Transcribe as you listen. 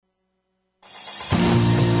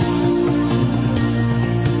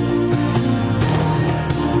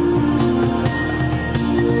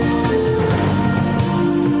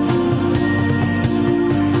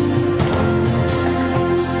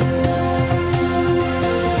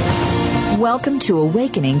Welcome to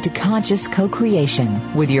Awakening to Conscious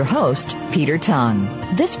Co-Creation with your host, Peter Tongue.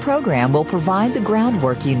 This program will provide the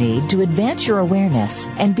groundwork you need to advance your awareness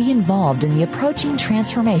and be involved in the approaching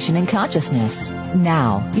transformation in consciousness.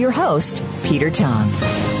 Now, your host, Peter Tongue.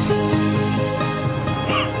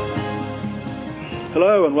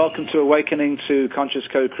 Hello and welcome to Awakening to Conscious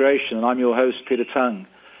Co-Creation, and I'm your host, Peter Tongue.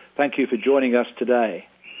 Thank you for joining us today.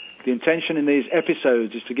 The intention in these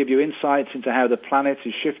episodes is to give you insights into how the planet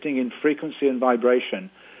is shifting in frequency and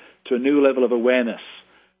vibration to a new level of awareness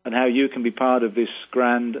and how you can be part of this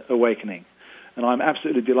grand awakening. And I'm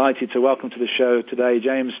absolutely delighted to welcome to the show today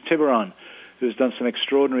James Tiburon, who's done some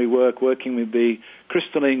extraordinary work working with the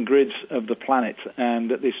crystalline grids of the planet.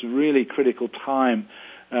 And at this really critical time,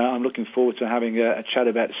 I'm looking forward to having a chat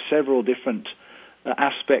about several different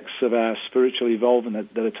aspects of our spiritual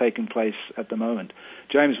evolvement that are taking place at the moment.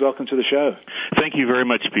 James, welcome to the show. Thank you very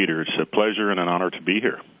much, Peter. It's a pleasure and an honor to be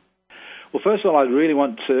here. Well, first of all, I really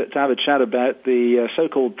want to have a chat about the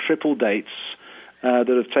so-called triple dates that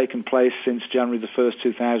have taken place since January the 1st,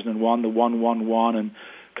 2001, the 111, and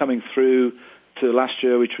coming through to last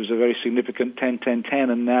year, which was a very significant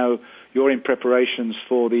 10-10-10, and now you're in preparations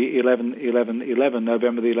for the 11-11-11,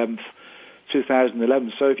 November the 11th,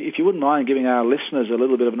 2011. So if you wouldn't mind giving our listeners a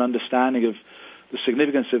little bit of an understanding of the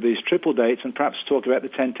significance of these triple dates and perhaps talk about the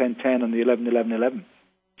 10-10-10 and the 11-11-11.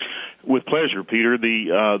 With pleasure, Peter.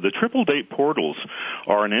 The triple date portals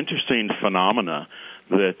are an interesting phenomena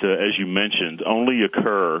that, as you mentioned, only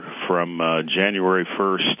occur from January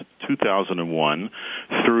 1st, 2001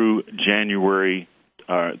 through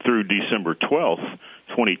December 12th,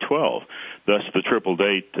 2012. Thus, the triple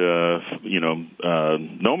date,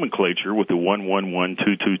 nomenclature with the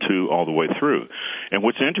 111-222 all the way through. And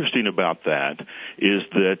what's interesting about that is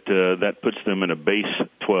that puts them in a base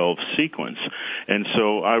 12 sequence. And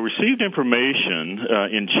so I received information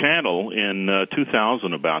in Channel in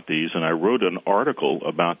 2000 about these, and I wrote an article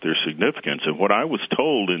about their significance. And what I was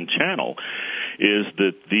told in Channel is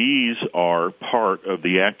that these are part of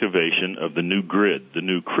the activation of the new grid, the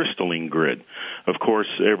new crystalline grid. Of course,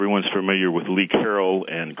 everyone's familiar with Lee Carroll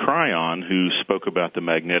and Cryon, who spoke about the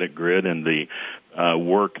magnetic grid and the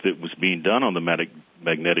work that was being done on the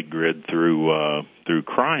magnetic grid through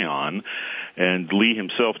Cryon. And Lee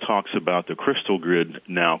himself talks about the crystal grid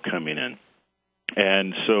now coming in.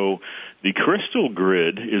 And so the crystal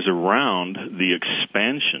grid is around the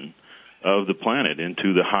expansion of the planet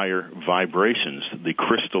into the higher vibrations, the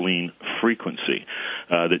crystalline frequency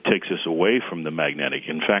that takes us away from the magnetic.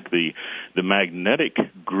 In fact, the magnetic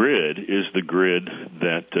grid is the grid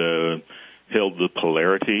that held the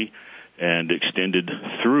polarity and extended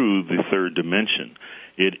through the third dimension.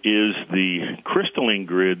 It is the crystalline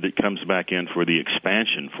grid that comes back in for the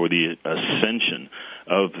expansion, for the ascension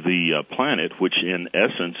of the planet, which in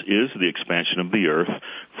essence is the expansion of the Earth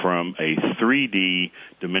from a 3D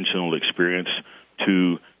dimensional experience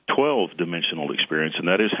to 12-dimensional experience, and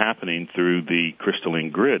that is happening through the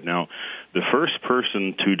crystalline grid. Now, the first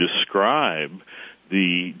person to describe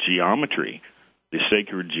the geometry, the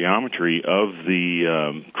sacred geometry of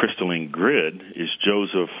the crystalline grid is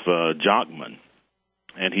Joseph Jochman,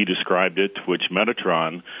 and he described it, which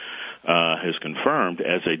Metatron has confirmed,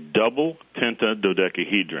 as a double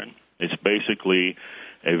pentadodecahedron. It's basically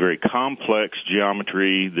a very complex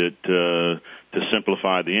geometry that, to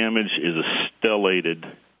simplify the image, is a stellated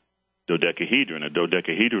dodecahedron. A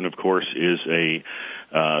dodecahedron, of course, is a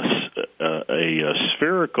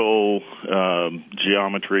spherical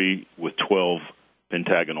geometry with 12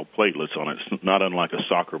 pentagonal platelets on it. It's not unlike a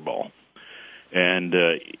soccer ball. And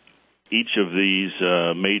each of these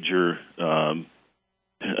major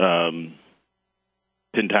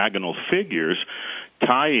pentagonal figures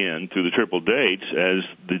tie in through the triple dates as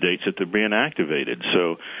the dates that they're being activated.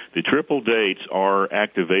 So the triple dates are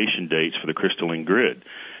activation dates for the crystalline grid.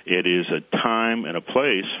 It is a time and a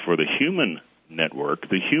place for the human network,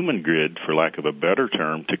 the human grid, for lack of a better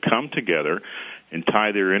term, to come together and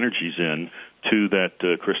tie their energies in to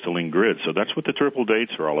that crystalline grid. So that's what the triple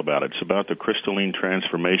dates are all about. It's about the crystalline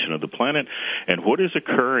transformation of the planet. And what is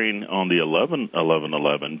occurring on the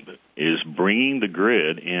 11-11-11 is bringing the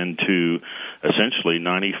grid into essentially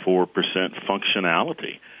 94%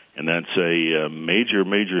 functionality. And that's a major,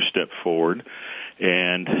 major step forward.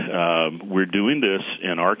 And we're doing this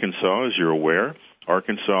in Arkansas, as you're aware.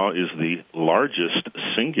 Arkansas is the largest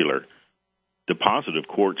singular deposit of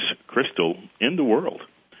quartz crystal in the world.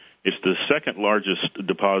 It's the second largest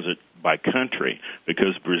deposit by country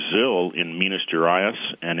because Brazil in Minas Gerais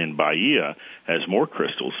and in Bahia has more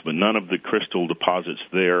crystals, but none of the crystal deposits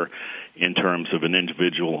there in terms of an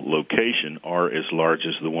individual location are as large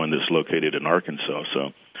as the one that's located in Arkansas.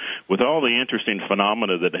 So with all the interesting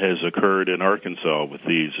phenomena that has occurred in Arkansas with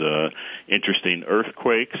these interesting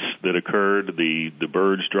earthquakes that occurred, the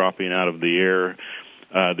birds dropping out of the air,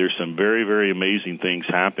 there's some very, very amazing things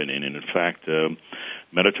happening. And in fact,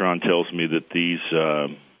 Metatron tells me that these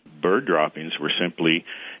bird droppings were simply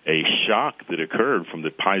a shock that occurred from the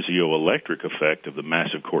piezoelectric effect of the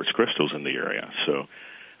massive quartz crystals in the area. So,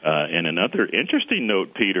 and another interesting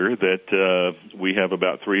note, Peter, that we have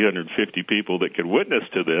about 350 people that could witness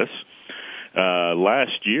to this.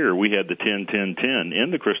 Last year, we had the 10-10-10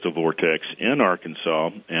 in the crystal vortex in Arkansas,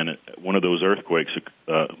 and one of those earthquakes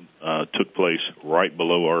took place right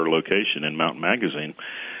below our location in Mount Magazine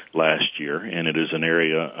last year, and it is an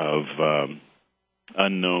area of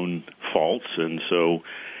unknown faults, and so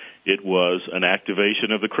it was an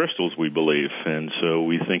activation of the crystals, we believe, and so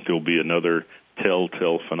we think there will be another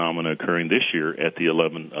telltale phenomena occurring this year at the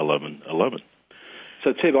 11-11-11.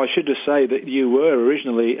 So, Tib, I should just say that you were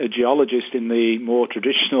originally a geologist in the more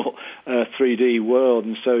traditional 3D world,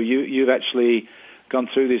 and so you've actually gone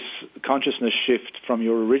through this consciousness shift from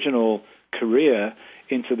your original career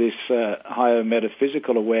into this higher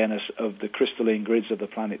metaphysical awareness of the crystalline grids of the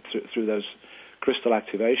planet through those crystal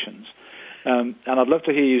activations. And I'd love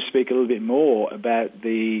to hear you speak a little bit more about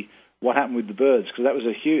what happened with the birds, because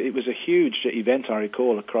it was a huge event, I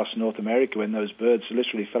recall, across North America when those birds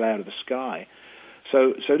literally fell out of the sky.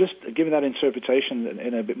 So just give me that interpretation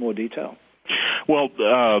in a bit more detail. Well,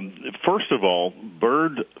 first of all,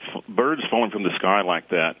 birds falling from the sky like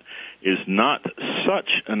that is not such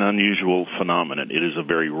an unusual phenomenon. It is a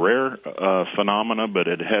very rare phenomenon, but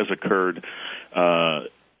it has occurred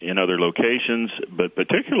in other locations, but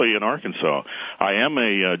particularly in Arkansas. I am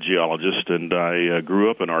a geologist, and I grew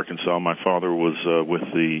up in Arkansas. My father was with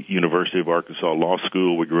the University of Arkansas Law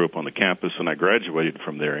School. We grew up on the campus, and I graduated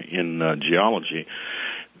from there in geology.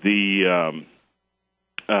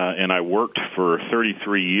 And I worked for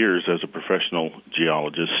 33 years as a professional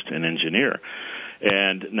geologist and engineer.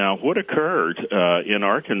 And now what occurred in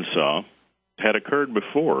Arkansas had occurred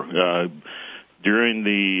before. During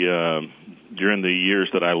the years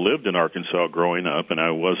that I lived in Arkansas growing up, and I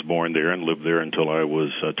was born there and lived there until I was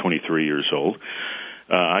 23 years old,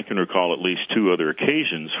 I can recall at least two other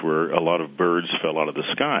occasions where a lot of birds fell out of the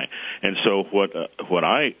sky. And so what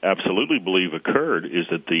I absolutely believe occurred is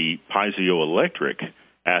that the piezoelectric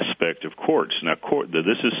aspect of quartz. Now,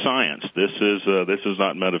 this is science. This is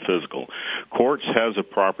not metaphysical. Quartz has a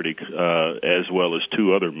property, as well as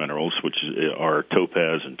two other minerals, which are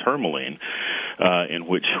topaz and tourmaline, in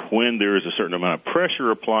which when there is a certain amount of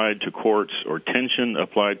pressure applied to quartz or tension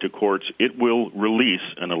applied to quartz, it will release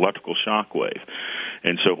an electrical shock wave.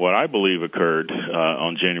 And so what I believe occurred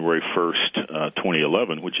on January 1st,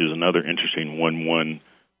 2011, which is another interesting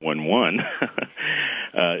 1111,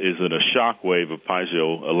 is that a shock wave of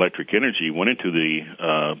piezoelectric energy went into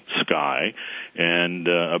the sky, and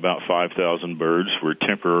about 5,000 birds were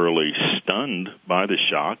temporarily stunned by the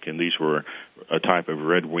shock, and these were a type of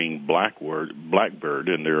red-winged blackbird,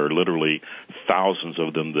 and there are literally thousands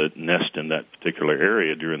of them that nest in that particular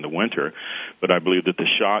area during the winter. But I believe that the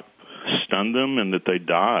shock stunned them and that they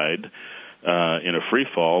died in a free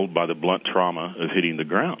fall by the blunt trauma of hitting the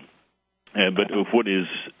ground. But what is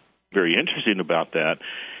very interesting about that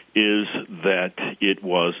is that it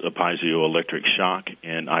was a piezoelectric shock,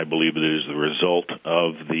 and I believe it is the result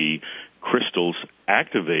of the crystals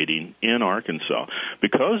activating in Arkansas.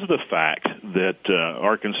 Because of the fact that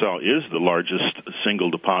Arkansas is the largest single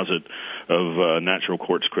deposit of natural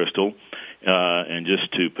quartz crystal, and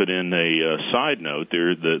just to put in a side note,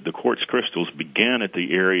 the quartz crystals began at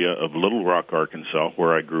the area of Little Rock, Arkansas,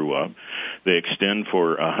 where I grew up. They extend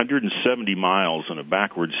for 170 miles on a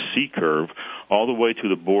backwards C curve all the way to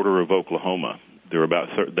the border of Oklahoma. They're about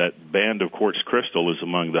that band of quartz crystal is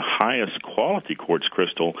among the highest quality quartz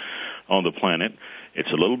crystal on the planet. It's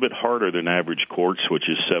a little bit harder than average quartz, which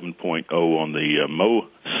is 7.0 on the Mohs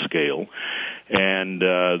scale. And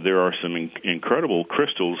there are some incredible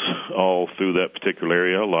crystals all through that particular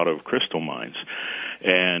area, a lot of crystal mines.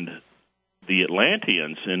 And the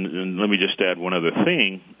Atlanteans, and let me just add one other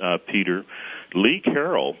thing, Peter, Lee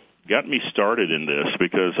Carroll got me started in this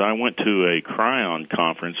because I went to a Cryon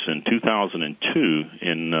conference in 2002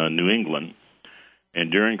 in New England,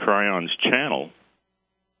 and during Cryon's channel,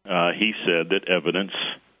 he said that evidence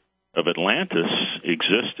of Atlantis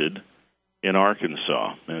existed in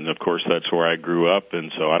Arkansas. And, of course, that's where I grew up,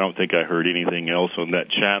 and so I don't think I heard anything else on that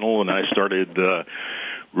channel, and I started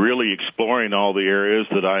really exploring all the areas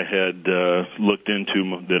that I had looked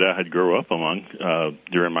into, that I had grown up among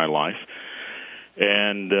during my life.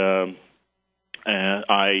 And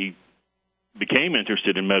I became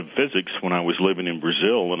interested in metaphysics when I was living in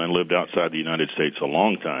Brazil, and I lived outside the United States a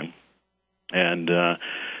long time. And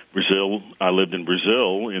I lived in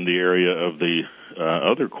Brazil in the area of the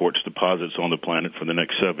other quartz deposits on the planet for the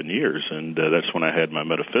next 7 years, and that's when I had my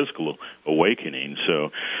metaphysical awakening.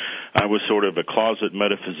 So I was sort of a closet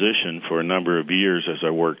metaphysician for a number of years as I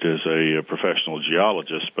worked as a professional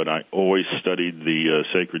geologist, but I always studied the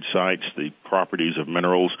sacred sites, the properties of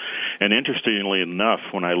minerals, and interestingly enough,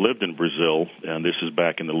 when I lived in Brazil, and this is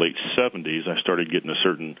back in the late 70s, I started getting a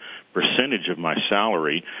certain percentage of my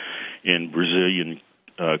salary in Brazilian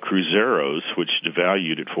cruzeiros, which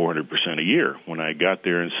devalued at 400% a year. When I got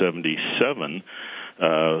there in 77,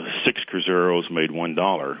 6 cruzeiros made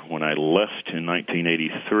 $1. When I left in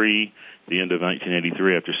 1983, the end of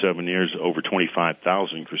 1983, after 7 years, over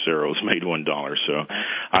 25,000 cruzeiros made $1. So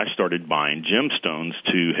I started buying gemstones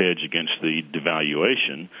to hedge against the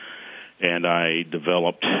devaluation, and I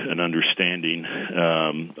developed an understanding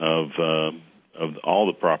of all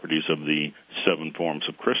the properties of the 7 forms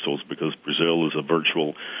of crystals, because Brazil is a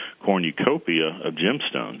virtual cornucopia of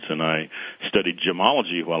gemstones. And I studied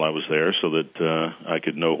gemology while I was there so that I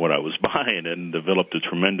could know what I was buying, and developed a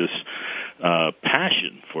tremendous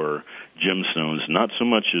passion for gemstones, not so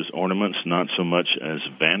much as ornaments, not so much as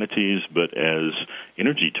vanities, but as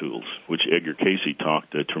energy tools, which Edgar Cayce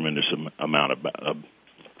talked a tremendous amount about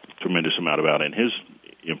in his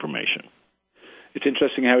information. It's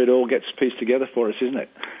interesting how it all gets pieced together for us, isn't it?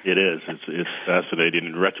 It is. It's fascinating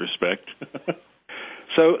in retrospect.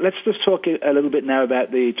 So let's just talk a little bit now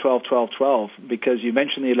about the 12-12-12, because you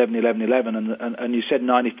mentioned the 11-11-11, and you said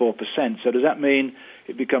 94%. So does that mean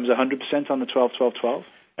it becomes 100% on the 12-12-12?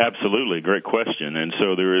 Absolutely, great question. And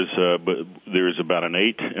so there is about an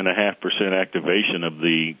 8.5% activation of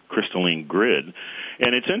the crystalline grid.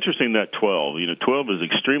 And it's interesting that 12 is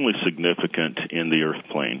extremely significant in the Earth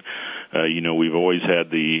plane. We've always had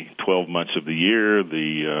the 12 months of the year,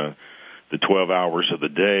 the 12 hours of the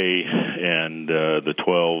day, and the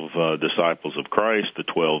 12 disciples of Christ, the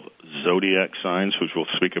 12 zodiac signs, which we'll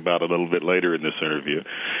speak about a little bit later in this interview.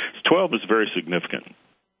 12 is very significant.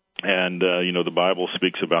 And, the Bible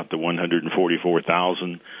speaks about the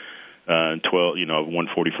 144,000, and 12,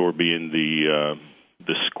 144 being the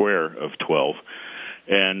square of 12.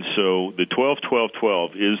 And so the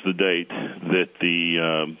 12-12-12 is the date that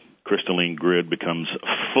the crystalline grid becomes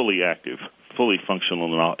fully active, fully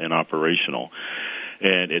functional and operational.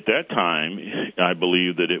 And at that time, I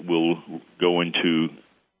believe that it will go into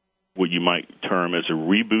what you might term as a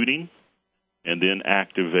rebooting, and then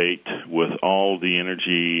activate with all the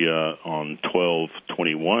energy on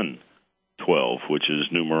 12-21-12, which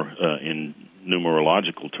is in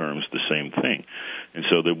numerological terms the same thing. And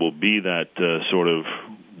so there will be that sort of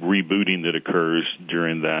rebooting that occurs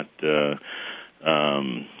during that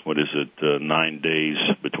 9 days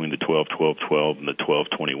between the 12-12-12 and the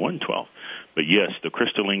 12-21-12. But yes, the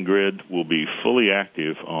crystalline grid will be fully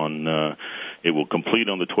active on, it will complete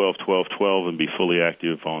on the 12-12-12 and be fully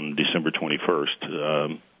active on December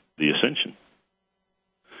 21st, the Ascension.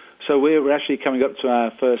 So we're actually coming up to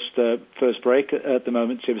our first break at the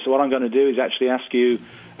moment, Tim. So what I'm going to do is actually ask you,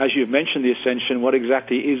 as you've mentioned the Ascension, what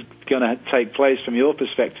exactly is going to take place from your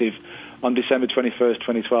perspective on December 21st,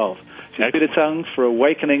 2012. So it's Peter Tongue for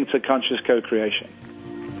Awakening to Conscious Co-Creation.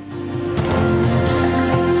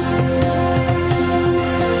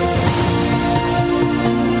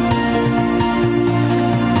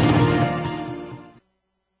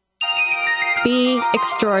 Be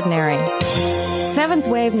extraordinary. Seventh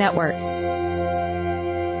Wave Network.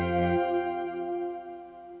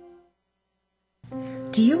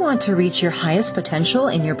 Do you want to reach your highest potential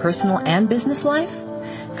in your personal and business life?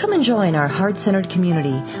 Come and join our heart-centered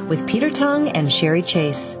community with Peter Tongue and Sherry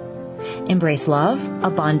Chase. Embrace love,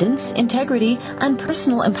 abundance, integrity, and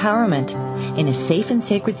personal empowerment in a safe and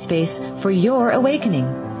sacred space for your awakening.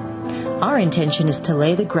 Our intention is to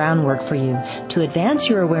lay the groundwork for you to advance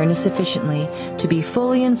your awareness sufficiently to be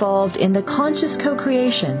fully involved in the conscious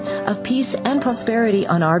co-creation of peace and prosperity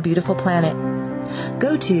on our beautiful planet.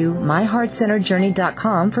 Go to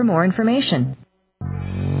myheartcenteredjourney.com for more information.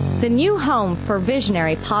 The new home for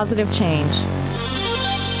visionary positive change.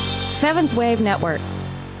 Seventh Wave Network.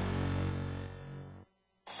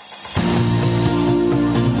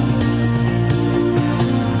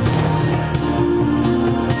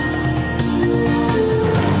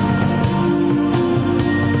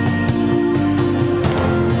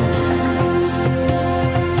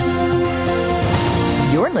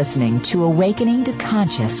 listening to Awakening to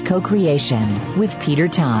Conscious Co-Creation with Peter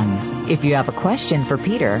Tongue. If you have a question for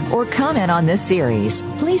Peter or comment on this series,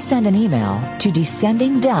 please send an email to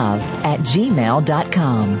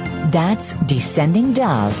descendingdove@gmail.com. That's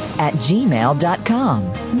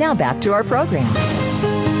descendingdove@gmail.com. Now back to our program.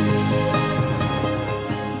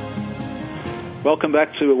 Welcome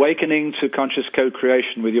back to Awakening to Conscious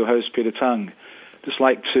Co-Creation with your host, Peter Tongue. Just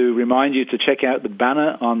like to remind you to check out the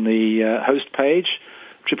banner on the host page,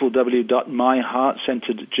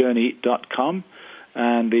 www.myheartcenteredjourney.com,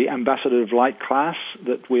 and the Ambassador of Light class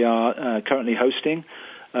that we are currently hosting.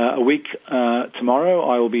 A week tomorrow,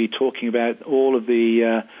 I will be talking about all of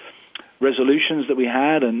the resolutions that we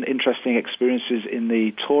had and interesting experiences in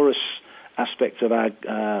the Taurus aspect of our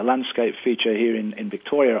landscape feature here in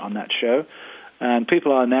Victoria on that show. And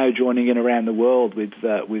people are now joining in around the world with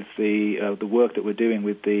the work that we're doing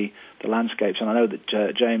with the landscapes. And I know that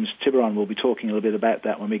James Tiburon will be talking a little bit about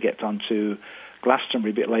that when we get on to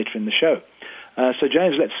Glastonbury a bit later in the show. So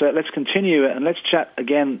James, let's continue and let's chat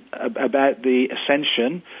again about the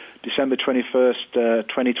Ascension, December 21st,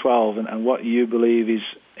 2012, and what you believe is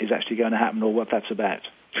actually going to happen or what that's about.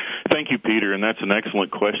 Thank you, Peter, and that's an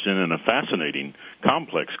excellent question and a fascinating,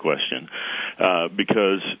 complex question,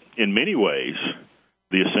 because in many ways,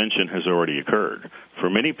 the ascension has already occurred. For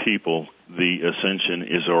many people, the ascension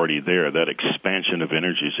is already there, that expansion of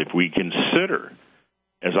energies. If we consider,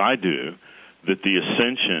 as I do, that the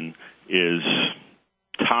ascension is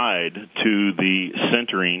tied to the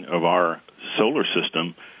centering of our solar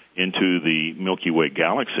system into the Milky Way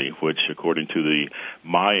galaxy, which, according to the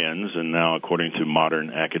Mayans and now according to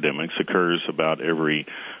modern academics, occurs about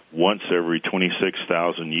once every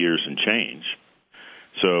 26,000 years and change.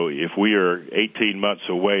 So if we are 18 months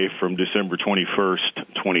away from December 21st,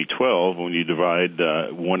 2012, when you divide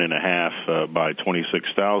 1.5 by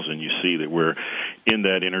 26,000, you see that we're in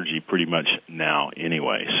that energy pretty much now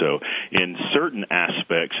anyway. So in certain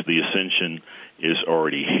aspects, the ascension is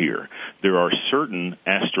already here. There are certain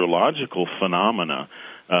astrological phenomena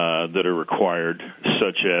that are required,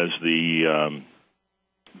 such as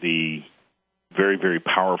the very, very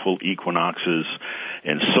powerful equinoxes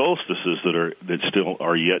and solstices that still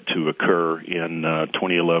are yet to occur in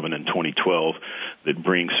 2011 and 2012 that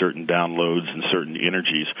bring certain downloads and certain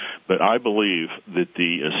energies. But I believe that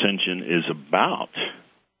the ascension is about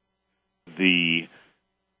the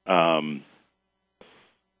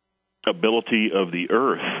ability of the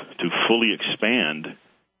Earth to fully expand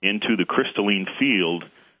into the crystalline field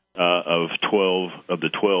of the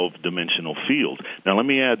 12-dimensional field. Now, let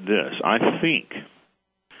me add this. I think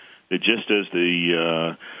that just as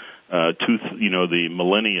the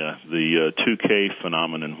millennia, the 2K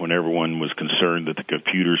phenomenon, when everyone was concerned that the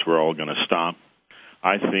computers were all going to stop,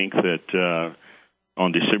 I think that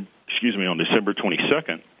on December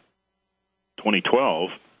 22nd,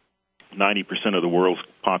 2012, 90% of the world's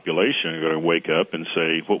population are going to wake up and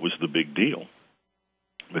say, what was the big deal?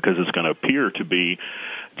 Because it's going to appear to be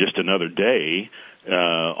just another day,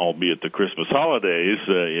 albeit the Christmas holidays,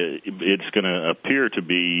 it's going to appear to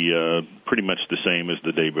be pretty much the same as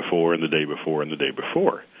the day before and the day before and the day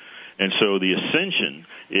before. And so the ascension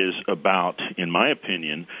is about, in my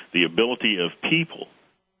opinion, the ability of people,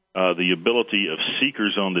 the ability of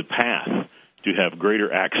seekers on the path to have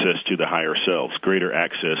greater access to the higher selves, greater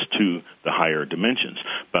access to the higher dimensions.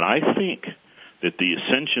 But I think that the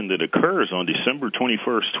ascension that occurs on December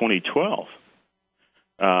 21st, 2012,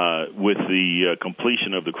 with the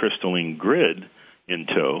completion of the crystalline grid in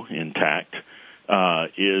tow, intact,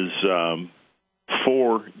 is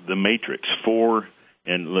for the matrix,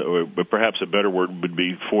 but perhaps a better word would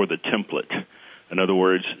be for the template. In other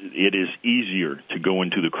words, it is easier to go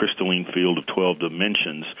into the crystalline field of 12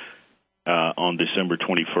 dimensions on December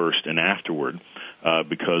 21st and afterward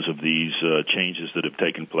because of these changes that have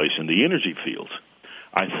taken place in the energy fields.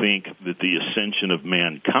 I think that the ascension of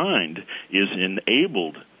mankind is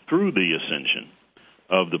enabled through the ascension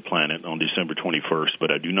of the planet on December 21st,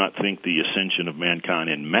 but I do not think the ascension of mankind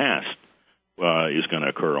en masse is going to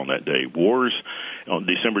occur on that day. Wars on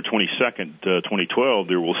December 22nd, 2012,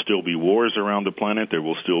 there will still be wars around the planet. There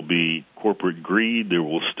will still be corporate greed. There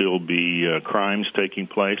will still be crimes taking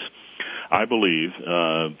place. I believe,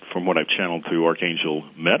 from what I've channeled through Archangel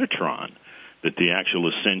Metatron, that the actual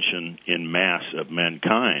ascension in mass of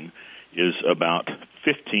mankind is about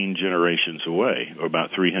 15 generations away, or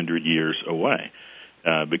about 300 years away,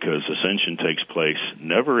 because ascension takes place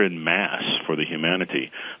never in mass for the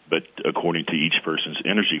humanity, but according to each person's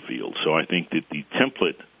energy field. So I think that the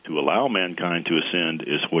template to allow mankind to ascend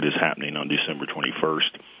is what is happening on December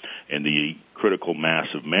 21st, and the critical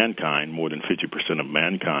mass of mankind, more than 50% of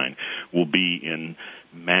mankind, will be in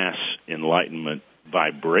mass enlightenment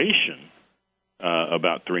vibration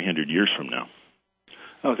about 300 years from now.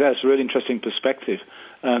 Oh, that's a really interesting perspective.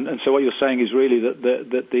 And so what you're saying is really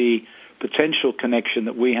that the potential connection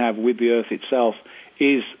that we have with the Earth itself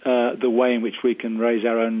is the way in which we can raise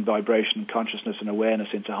our own vibration, consciousness, and awareness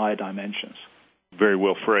into higher dimensions. Very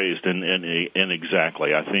well phrased, and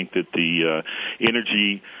exactly. I think that the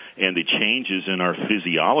energy and the changes in our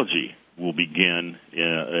physiology will begin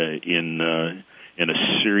in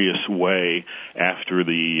a serious way after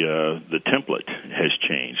the template has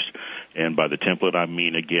changed. And by the template, I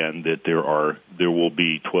mean again that there will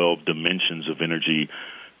be 12 dimensions of energy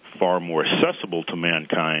far more accessible to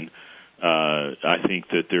mankind. I think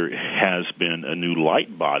that there has been a new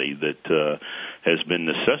light body that has been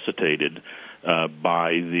necessitated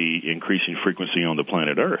by the increasing frequency on the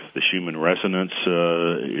planet Earth. The Schumann resonance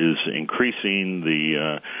is increasing.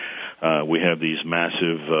 We have these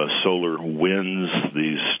massive solar winds,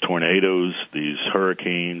 these tornadoes, these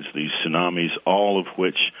hurricanes, these tsunamis, all of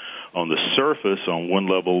which on the surface, on one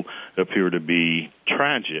level, appear to be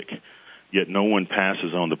tragic, yet no one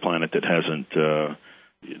passes on the planet that hasn't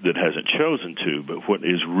chosen to. But what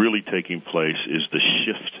is really taking place is the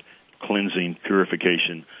shift, cleansing,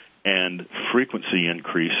 purification, and frequency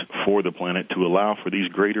increase for the planet to allow for these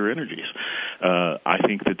greater energies. I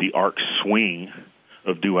think that the arc swing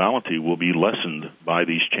of duality will be lessened by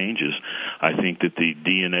these changes. I think that the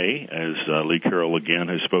DNA, as Lee Carroll again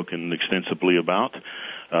has spoken extensively about,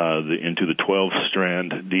 into the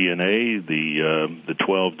 12-strand DNA, the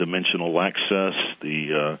 12-dimensional access,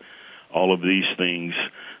 all of these things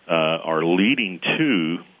are leading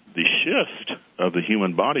to the shift of the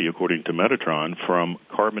human body, according to Metatron, from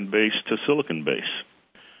carbon-based to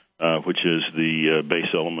silicon-based, which is the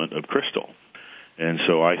base element of crystal. And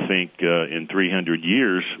so I think in 300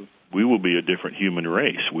 years, we will be a different human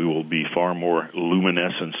race. We will be far more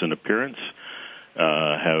luminescence in appearance,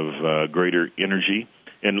 have greater energy.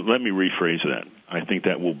 And let me rephrase that. I think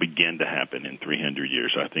that will begin to happen in 300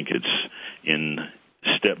 years. I think it's in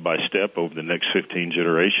step by step over the next 15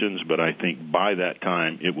 generations, but I think by that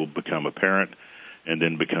time it will become apparent and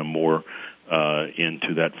then become more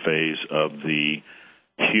into that phase of the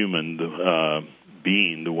human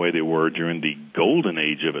being the way they were during the golden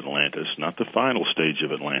age of Atlantis, not the final stage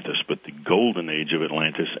of Atlantis, but the golden age of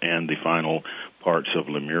Atlantis and the final parts of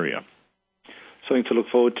Lemuria. Something to look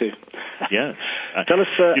forward to. Yes. Tell us,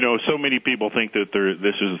 so many people think that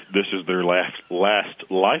this is their last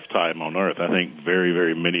lifetime on Earth. I think very,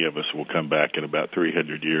 very many of us will come back in about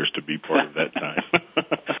 300 years to be part of that time.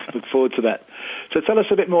 Look forward to that. So tell us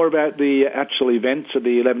a bit more about the actual events of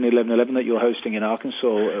the 11-11-11 that you're hosting in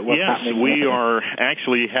Arkansas. What's happening? Yes, we are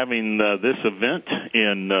actually having this event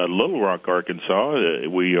in Little Rock, Arkansas.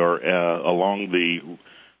 We are along the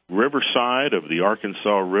riverside of the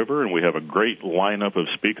Arkansas River, and we have a great lineup of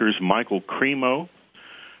speakers. Michael Cremo,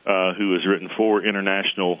 who has written 4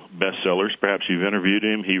 international bestsellers. Perhaps you've interviewed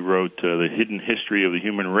him. He wrote The Hidden History of the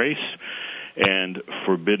Human Race and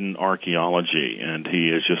Forbidden Archaeology, and he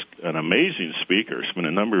is just an amazing speaker. Spent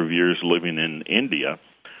a number of years living in India,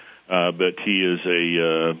 but he is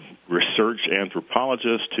a research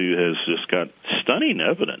anthropologist who has just got stunning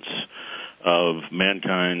evidence of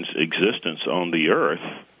mankind's existence on the Earth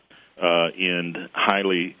in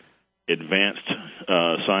highly advanced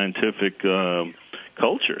scientific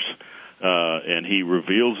cultures. And he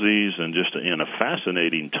reveals these in a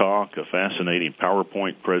fascinating talk, a fascinating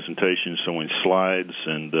PowerPoint presentation showing slides,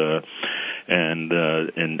 and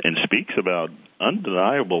speaks about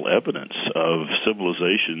undeniable evidence of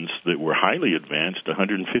civilizations that were highly advanced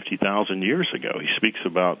 150,000 years ago. He speaks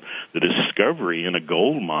about the discovery in a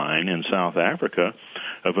gold mine in South Africa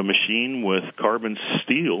of a machine with carbon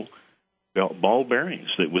steel ball bearings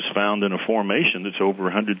that was found in a formation that's over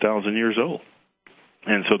 100,000 years old.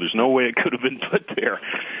 And so there's no way it could have been put there.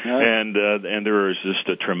 And there is just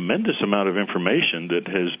a tremendous amount of information that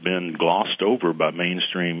has been glossed over by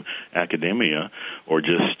mainstream academia or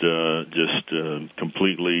just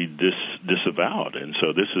completely disavowed. And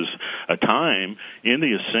so this is a time in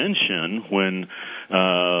the ascension when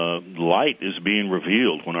light is being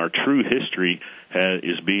revealed, when our true history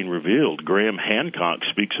is being revealed. Graham Hancock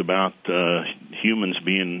speaks about humans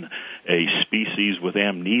being a species with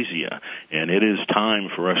amnesia, and it is time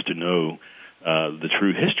for us to know the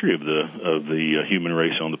true history of the human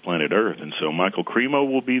race on the planet Earth. And so Michael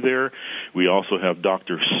Cremo will be there. We also have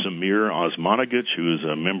Dr. Samir Osmanagich, who is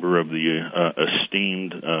a member of the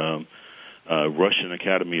esteemed Russian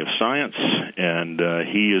Academy of Science, and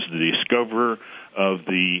he is the discoverer of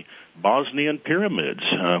the Bosnian pyramids,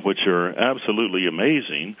 which are absolutely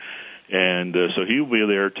amazing. And so he'll be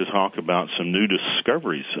there to talk about some new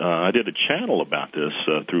discoveries. I did a channel about this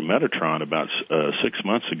through Metatron about 6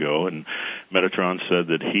 months ago, and Metatron said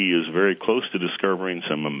that he is very close to discovering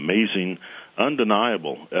some amazing,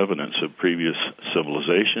 undeniable evidence of previous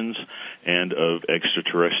civilizations and of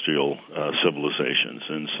extraterrestrial civilizations.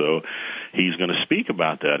 And so he's going to speak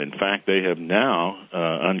about that. In fact, they have now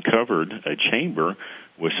uncovered a chamber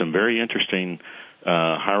with some very interesting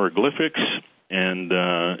hieroglyphics and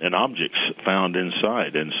objects found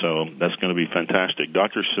inside, and so that's going to be fantastic.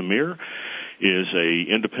 Dr. Samir is he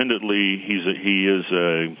is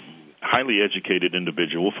a highly educated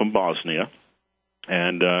individual from Bosnia,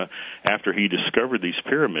 and after he discovered these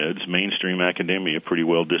pyramids, mainstream academia pretty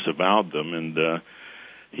well disavowed them, and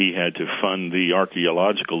he had to fund the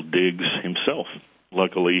archaeological digs himself.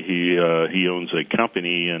 Luckily, he owns a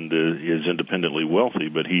company and is independently wealthy,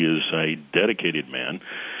 but he is a dedicated man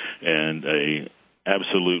and a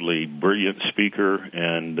absolutely brilliant speaker,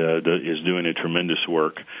 and is doing a tremendous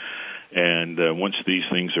work. And once these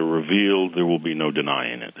things are revealed, there will be no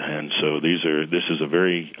denying it. And so this is a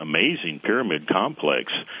very amazing pyramid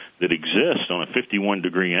complex that exists on a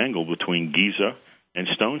 51-degree angle between Giza and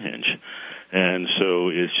Stonehenge. And so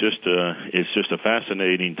it's just a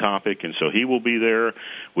fascinating topic, and so he will be there.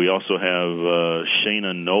 We also have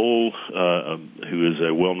Shana Knoll, who is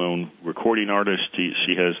a well-known recording artist.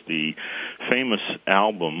 She has the famous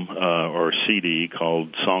album or CD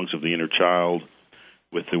called Songs of the Inner Child,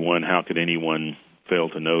 with the one How Could Anyone Fail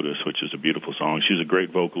to Notice, which is a beautiful song. She's a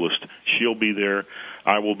great vocalist. She'll be there.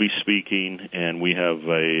 I will be speaking, and we have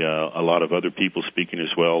a lot of other people speaking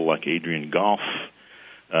as well, like Adrian Goff.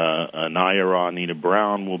 Nayara, Nina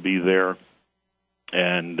Brown will be there,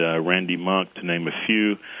 and Randy Monk, to name a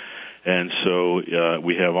few. And so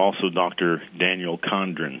we have also Dr. Daniel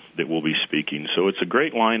Condren that will be speaking. So it's a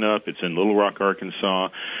great lineup. It's in Little Rock, Arkansas.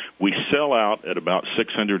 We sell out at about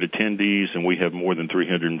 600 attendees, and we have more than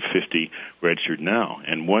 350 registered now.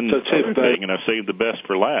 And one other thing, and I saved the best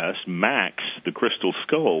for last, Max, the Crystal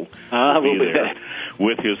Skull, will be there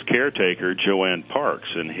with his caretaker, Joanne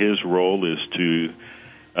Parks, and his role is to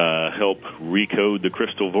help recode the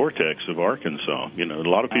crystal vortex of Arkansas. You know, a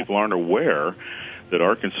lot of people aren't aware that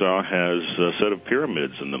Arkansas has a set of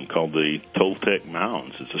pyramids in them called the Toltec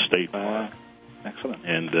Mounds. It's a state park. Excellent.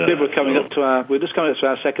 And we're just coming up to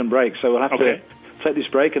our second break, so we'll have to take this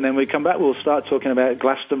break, and then when we come back, we'll start talking about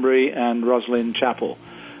Glastonbury and Roslyn Chapel.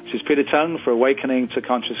 This is Peter Tongue for Awakening to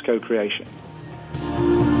Conscious Co-Creation.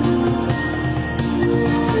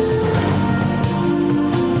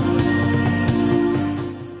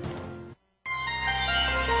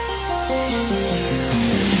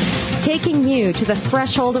 Taking you to the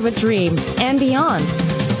threshold of a dream and beyond.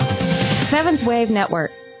 Seventh Wave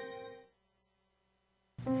Network.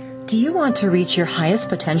 Do you want to reach your highest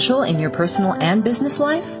potential in your personal and business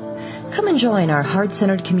life? Come and join our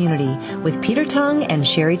heart-centered community with Peter Tongue and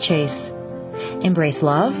Sherry Chase. Embrace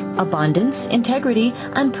love, abundance, integrity,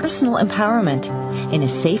 and personal empowerment in a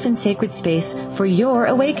safe and sacred space for your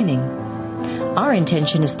awakening. Our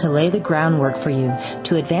intention is to lay the groundwork for you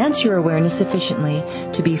to advance your awareness efficiently,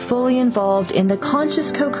 to be fully involved in the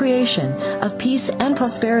conscious co-creation of peace and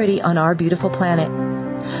prosperity on our beautiful planet.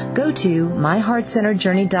 Go to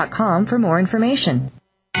myheartcenteredjourney.com for more information.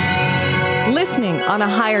 Listening on a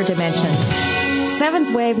higher dimension.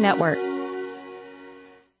 Seventh Wave Network.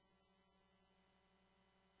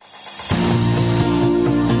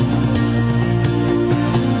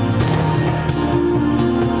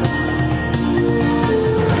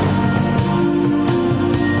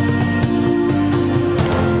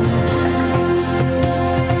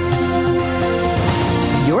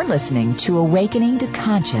 Listening to Awakening to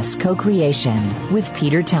Conscious Co-Creation with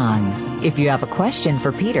Peter Tongue. If you have a question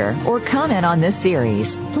for Peter or comment on this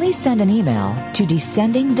series, please send an email to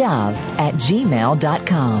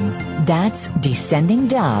descendingdove@gmail.com. That's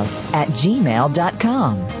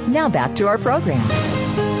descendingdove@gmail.com. Now back to our program.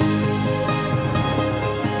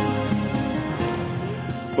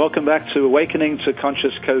 Welcome back to Awakening to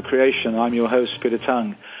Conscious Co-Creation. I'm your host, Peter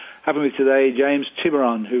Tongue. Having with me today James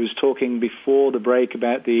Tiburon, who was talking before the break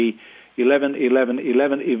about the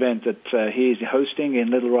 11-11-11 event that he is hosting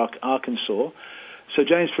in Little Rock, Arkansas. So,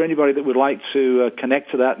 James, for anybody that would like to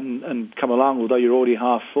connect to that and come along, although you're already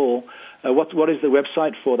half full, what is the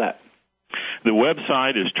website for that? The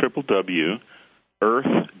website is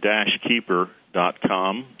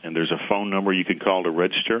www.earth-keeper.com, and there's a phone number you can call to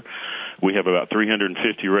register. We have about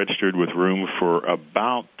 350 registered with room for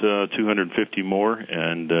about 250 more,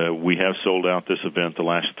 and we have sold out this event the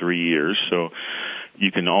last 3 years. So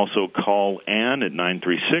you can also call Ann at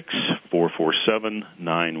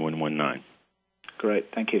 936-447-9119.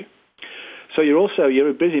 Great, thank you. So you're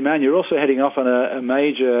a busy man. You're also heading off on a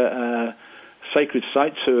major sacred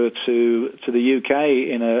site tour to the UK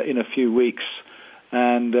in a few weeks,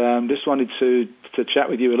 and just wanted to chat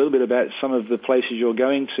with you a little bit about some of the places you're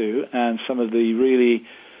going to and some of the really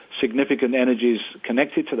significant energies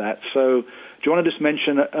connected to that. So do you want to just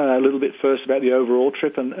mention a little bit first about the overall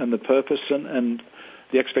trip and the purpose and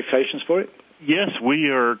the expectations for it? Yes, we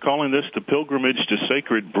are calling this the Pilgrimage to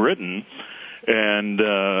Sacred Britain. And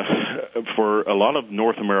for a lot of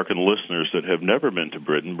North American listeners that have never been to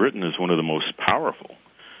Britain, Britain is one of the most powerful,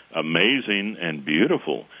 amazing, and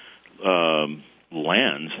beautiful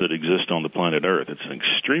lands that exist on the planet Earth. It's an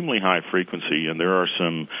extremely high frequency, and there are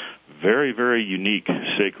some very, very unique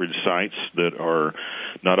sacred sites that are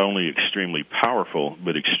not only extremely powerful,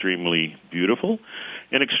 but extremely beautiful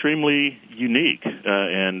and extremely unique.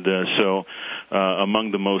 So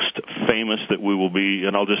among the most famous that we will be,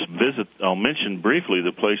 and I'll mention briefly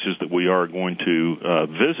the places that we are going to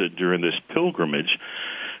visit during this pilgrimage.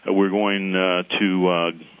 We're going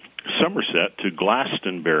to Somerset, to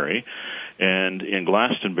Glastonbury, and in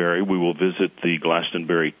Glastonbury we will visit the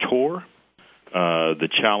Glastonbury Tor, the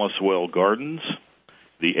Chalice Well Gardens,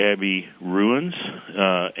 the Abbey Ruins,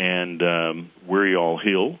 and Weariall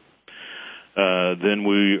Hill. Then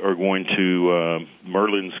we are going to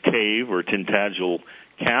Merlin's Cave or Tintagel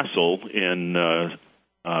Castle in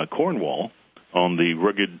Cornwall on the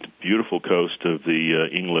rugged, beautiful coast of the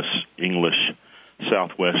English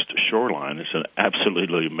southwest shoreline. It's an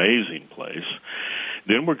absolutely amazing place.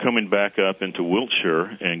 Then we're coming back up into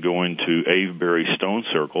Wiltshire and going to Avebury Stone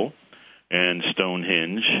Circle and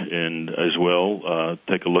Stonehenge, and as well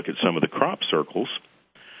take a look at some of the crop circles.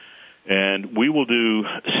 And we will do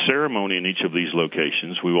ceremony in each of these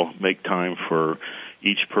locations. We will make time for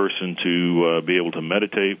each person to be able to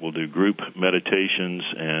meditate. We'll do group meditations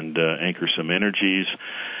and anchor some energies.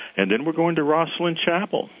 And then we're going to Rosslyn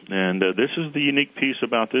Chapel. And this is the unique piece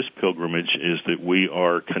about this pilgrimage, is that we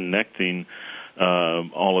are connecting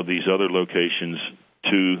all of these other locations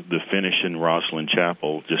to the finish in Rosslyn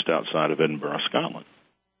Chapel just outside of Edinburgh, Scotland.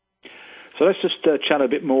 So let's just chat a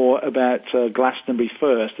bit more about Glastonbury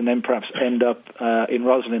first, and then perhaps end up in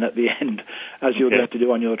Rosslyn at the end, as you're going to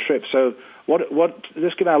do on your trip. So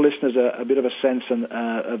just give our listeners a bit of a sense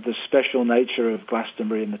of the special nature of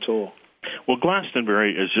Glastonbury and the tour. Well,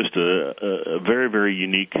 Glastonbury is just a very, very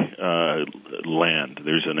unique land.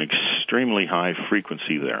 There's an extremely high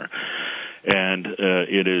frequency there, and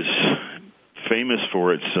it is famous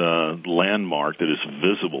for its landmark that is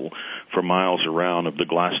visible for miles around of the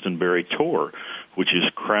Glastonbury Tor, which is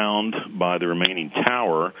crowned by the remaining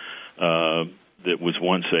tower that was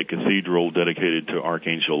once a cathedral dedicated to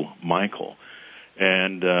Archangel Michael.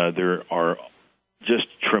 And there are just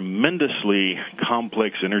tremendously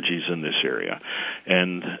complex energies in this area.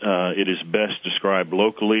 And it is best described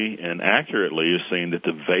locally and accurately as saying that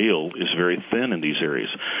the veil is very thin in these areas.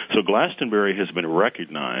 So Glastonbury has been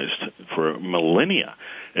recognized for millennia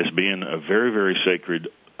as being a very, very sacred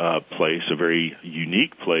place, a very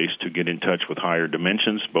unique place to get in touch with higher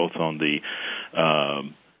dimensions, both on the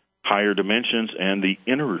higher dimensions and the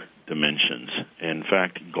inner dimensions. In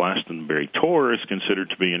fact, Glastonbury Tor is considered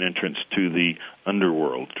to be an entrance to the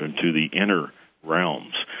underworld, to the inner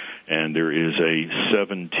realms. And there is a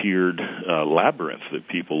 7-tiered labyrinth that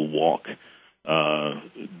people walk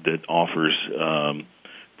that offers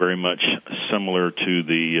very much similar to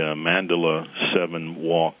the Mandala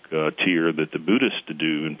 7-walk tier that the Buddhists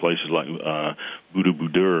do in places like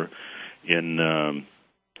Borobudur in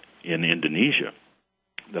Indonesia,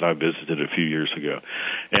 that I visited a few years ago.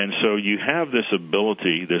 And so you have this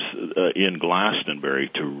ability in Glastonbury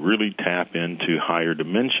to really tap into higher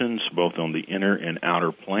dimensions, both on the inner and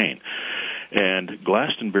outer plane. And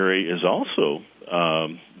Glastonbury is also,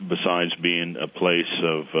 besides being a place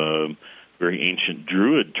of very ancient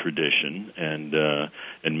Druid tradition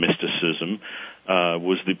and mysticism,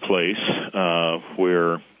 was the place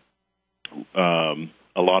where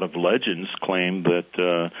a lot of legends claim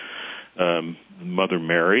that Mother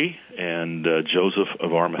Mary and Joseph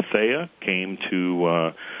of Arimathea came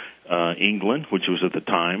to England, which was at the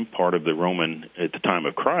time at the time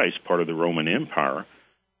of Christ, part of the Roman Empire,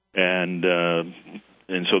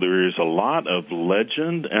 and so there is a lot of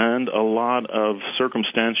legend and a lot of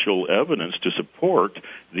circumstantial evidence to support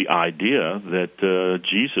the idea that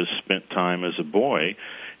Jesus spent time as a boy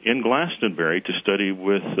in Glastonbury to study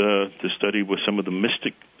with some of the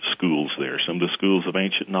mystic schools there, some of the schools of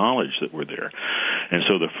ancient knowledge that were there. And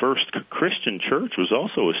so the first Christian church was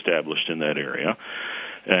also established in that area.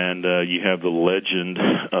 And you have the legend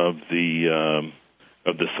of the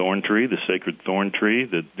of the thorn tree, the sacred thorn tree.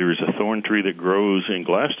 That there is a thorn tree that grows in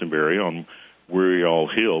Glastonbury on Weary-all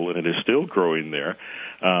Hill, and it is still growing there.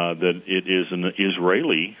 That it is an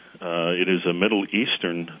Israeli, it is a Middle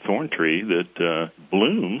Eastern thorn tree that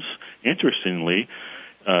blooms, interestingly,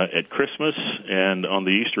 at Christmas and on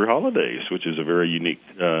the Easter holidays, which is a very unique,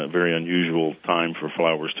 very unusual time for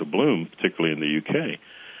flowers to bloom, particularly in the UK.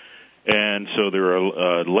 And so there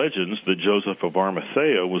are legends that Joseph of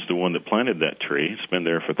Arimathea was the one that planted that tree. It's been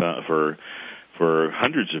there for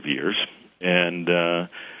hundreds of years. And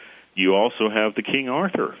you also have the King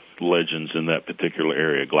Arthur legends in that particular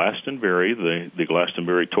area. Glastonbury, the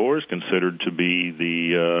Glastonbury Tor is considered to be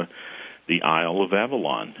the Isle of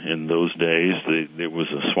Avalon. In those days, there was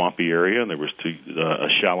a swampy area, and there was a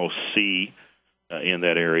shallow sea in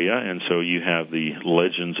that area, and so you have the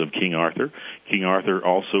legends of King Arthur. King Arthur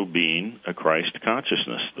also being a Christ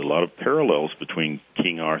consciousness. A lot of parallels between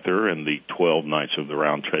King Arthur and the 12 Knights of the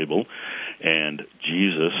Round Table and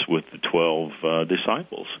Jesus with the 12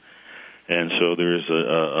 disciples. And so there's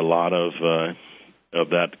a lot of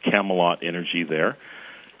that Camelot energy there.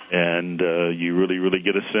 And you really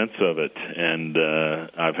get a sense of it. And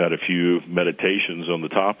I've had a few meditations on the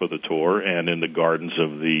top of the Tor and in the gardens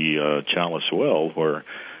of the Chalice Well, where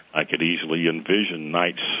I could easily envision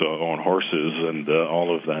knights on horses and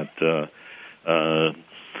all of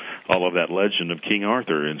that legend of King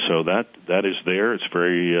Arthur. And so that is there. It's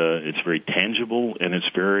very tangible, and it's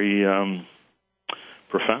very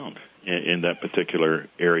profound in that particular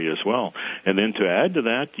area as well. And then to add to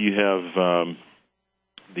that, you have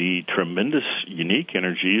the tremendous unique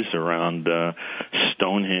energies around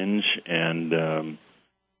Stonehenge and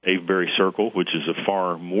Avebury Circle, which is a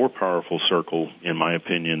far more powerful circle, in my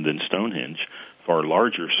opinion, than Stonehenge, far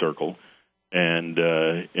larger circle, and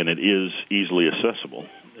it is easily accessible.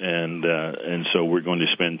 And so we're going to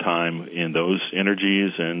spend time in those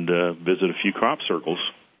energies and visit a few crop circles,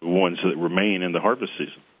 the ones that remain in the harvest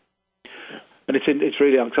season. And it's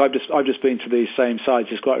really, I've just been to these same sites.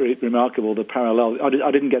 It's quite remarkable, the parallel.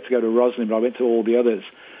 I didn't get to go to Roslyn, but I went to all the others.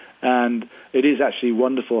 And it is actually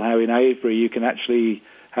wonderful how in Avebury you can actually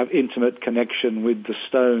have intimate connection with the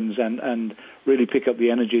stones and really pick up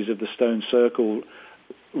the energies of the stone circle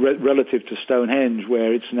relative to Stonehenge,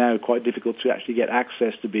 where it's now quite difficult to actually get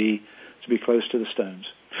access to be close to the stones.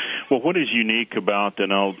 Well, what is unique about,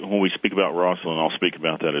 and when we speak about Roslyn, I'll speak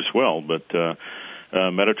about that as well, but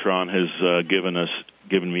Metatron has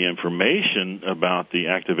given me information about the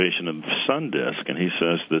activation of the sun disk, and he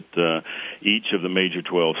says that each of the major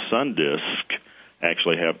 12 sun disks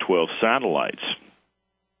actually have 12 satellites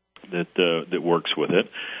that works with it,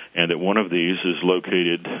 and that one of these is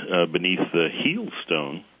located beneath the heel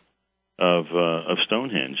stone of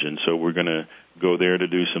Stonehenge. And so we're going to go there to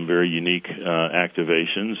do some very unique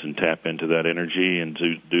activations and tap into that energy and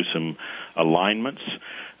to do some alignments.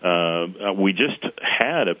 We just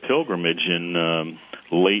had a pilgrimage in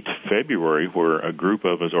late February where a group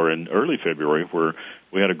of us, or in early February, where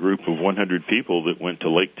we had a group of 100 people that went to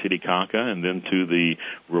Lake Titicaca and then to the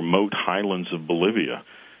remote highlands of Bolivia.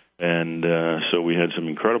 And so we had some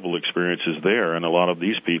incredible experiences there, and a lot of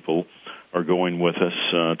these people are going with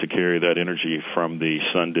us to carry that energy from the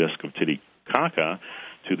sun disk of Titicaca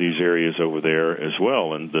to these areas over there as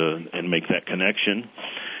well, and make that connection.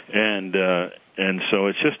 And so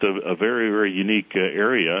it's just a very, very unique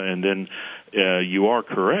area. And then you are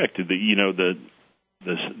correct.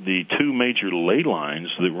 The two major ley lines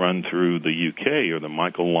that run through the UK are the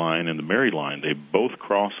Michael Line and the Mary Line. They both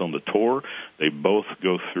cross on the Tor. They both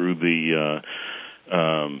go through the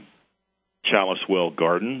Chalice Well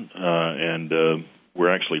Garden, and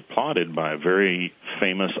we're actually plotted by a very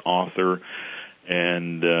famous author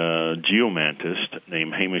and geomantist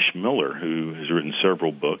named Hamish Miller, who has written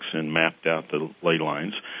several books and mapped out the ley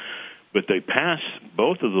lines. But they pass,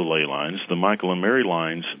 both of the ley lines, the Michael and Mary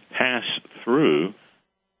lines, pass through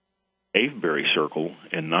Avebury Circle,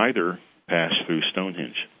 and neither pass through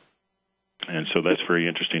Stonehenge. And so that's very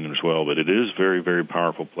interesting as well. But it is a very, very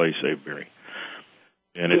powerful place, Avebury.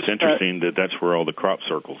 And it's interesting that that's where all the crop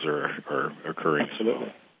circles are occurring.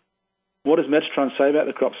 Absolutely. What does Metatron say about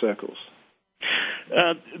the crop circles?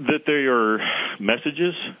 That they are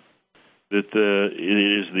messages, that it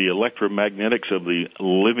is the electromagnetics of the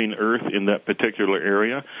living Earth in that particular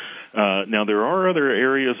area. Now, there are other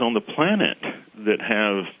areas on the planet that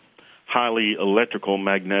have highly electrical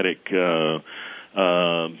magnetic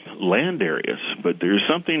land areas, but there's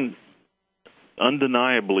something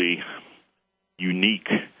undeniably unique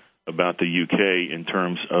about the UK in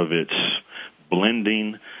terms of its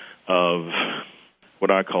blending of what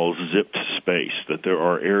I call zipped space, that there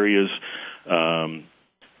are areas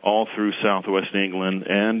all through southwest England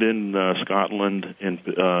and in Scotland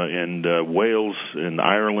and Wales and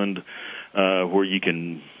Ireland, where you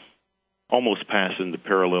can almost pass into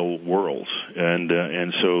parallel worlds, and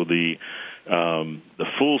so the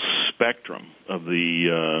full spectrum of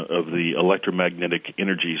the electromagnetic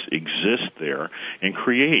energies exist there and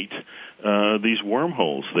create these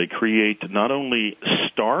wormholes. They create not only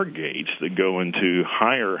stargates that go into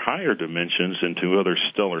higher dimensions, into other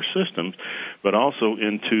stellar systems, but also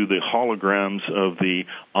into the holograms of the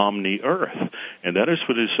omni-Earth. And that is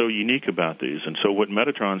what is so unique about these. And so what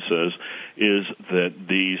Metatron says is that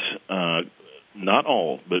these, not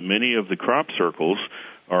all, but many of the crop circles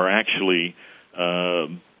are actually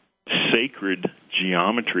sacred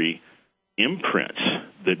geometry imprints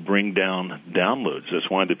that bring down downloads. That's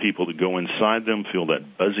why the people that go inside them feel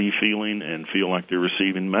that buzzy feeling and feel like they're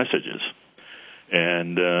receiving messages.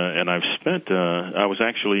 And I've spent, I was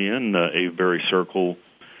actually in Avebury Circle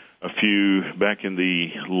back in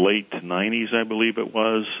the late 90s, I believe it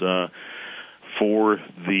was, for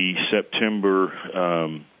the September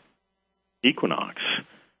equinox.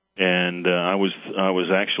 And I was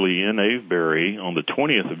actually in Avebury on the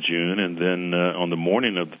 20th of June, and then on the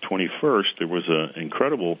morning of the 21st, there was an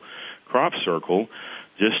incredible crop circle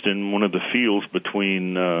just in one of the fields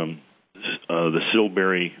between the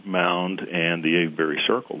Silbury Mound and the Avebury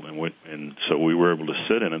Circle, and so we were able to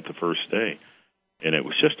sit in it the first day, and it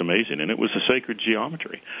was just amazing, and it was a sacred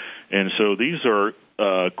geometry. And so these are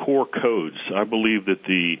core codes. I believe that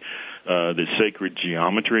the sacred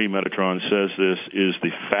geometry, Metatron says this, is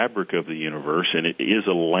the fabric of the universe, and it is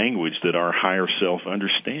a language that our higher self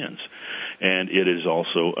understands. And it is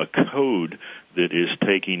also a code that is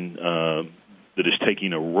taking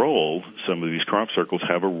a role. Some of these crop circles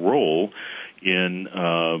have a role in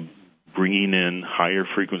bringing in higher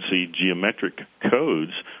frequency geometric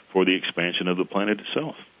codes for the expansion of the planet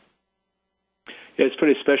itself. Yeah, it's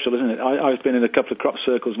pretty special, isn't it? I've been in a couple of crop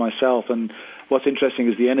circles myself, and what's interesting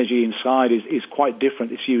is the energy inside is quite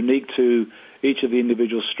different. It's unique to each of the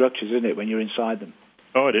individual structures, isn't it, when you're inside them?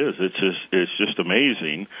 Oh, it is. It's just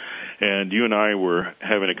amazing. And you and I were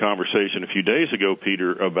having a conversation a few days ago,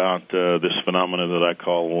 Peter, about this phenomenon that I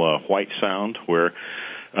call white sound, where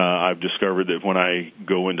I've discovered that when I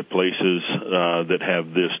go into places that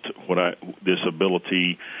have this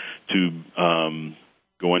ability to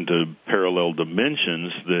go into parallel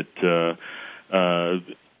dimensions, that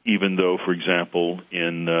even though, for example,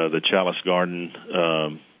 in the Chalice Garden,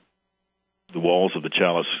 the walls of the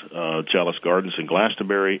Chalice Gardens in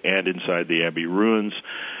Glastonbury and inside the Abbey ruins,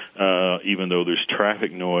 even though there's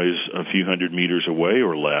traffic noise a few hundred meters away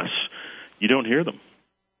or less, you don't hear them.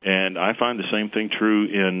 And I find the same thing true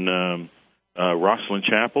in Rosslyn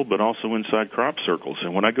Chapel, but also inside crop circles.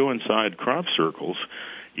 And when I go inside crop circles,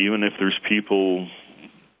 even if there's people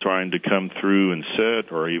trying to come through and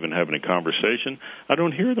sit or even having a conversation, I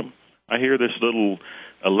don't hear them. I hear this little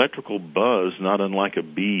electrical buzz, not unlike a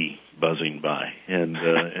bee buzzing by, and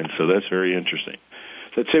so that's very interesting.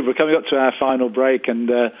 So, Tim, we're coming up to our final break, and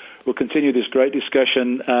we'll continue this great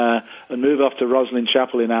discussion and move off to Rosslyn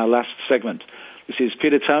Chapel in our last segment. This is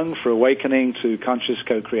Peter Tung for Awakening to Conscious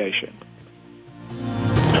Co-Creation.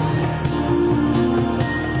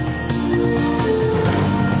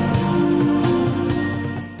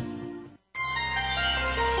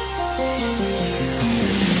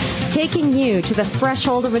 Taking you to the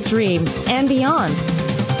threshold of a dream and beyond.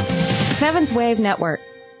 Seventh Wave Network.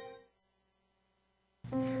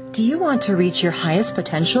 Do you want to reach your highest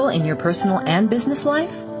potential in your personal and business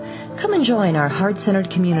life? Come and join our heart-centered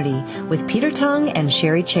community with Peter Tung and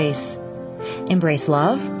Sherry Chase. Embrace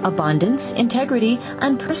love, abundance, integrity,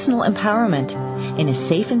 and personal empowerment in a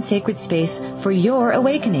safe and sacred space for your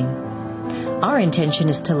awakening. Our intention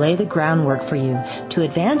is to lay the groundwork for you to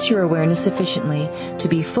advance your awareness sufficiently to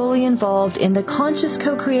be fully involved in the conscious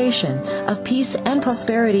co-creation of peace and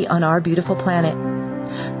prosperity on our beautiful planet.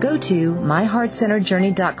 Go to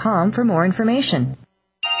myheartcenteredjourney.com for more information.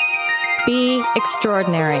 Be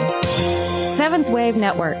extraordinary. Seventh Wave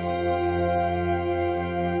Network.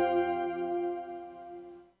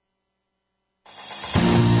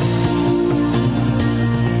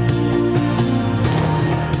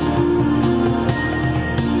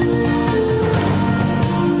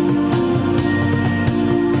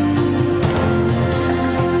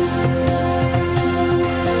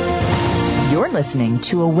 Listening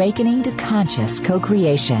to Awakening to Conscious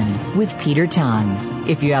Co-Creation with Peter Tung.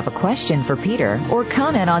 If you have a question for Peter or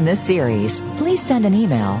comment on this series, please send an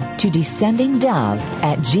email to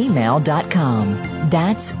descendingdove@gmail.com.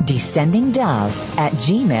 That's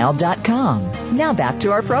descendingdove@gmail.com. Now back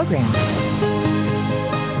to our program.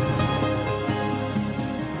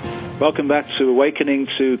 Welcome back to Awakening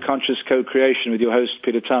to Conscious Co-Creation with your host,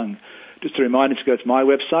 Peter Tung. Just a reminder to go to my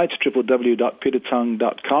website,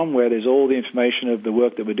 www.petertung.com, where there's all the information of the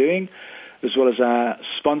work that we're doing, as well as our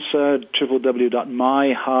sponsor,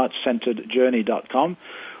 www.myheartcenteredjourney.com,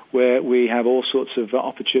 where we have all sorts of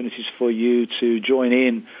opportunities for you to join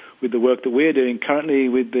in with the work that we're doing currently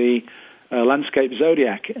with the Landscape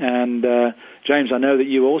Zodiac. And James, I know that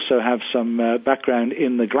you also have some background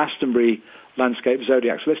in the Glastonbury Landscape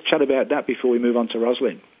Zodiac. So let's chat about that before we move on to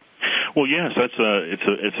Rosalind. Well, yes,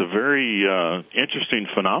 it's a very interesting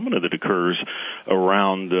phenomenon that occurs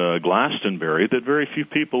around Glastonbury that very few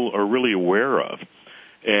people are really aware of.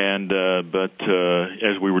 And but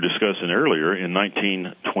as we were discussing earlier, in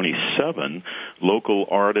 1927, local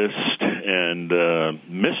artist and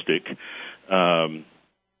mystic, I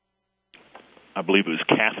believe it was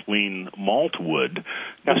Catherine Maltwood,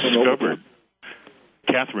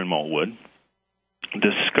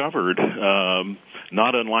 discovered,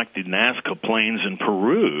 not unlike the Nazca Plains in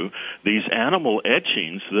Peru, these animal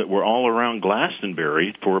etchings that were all around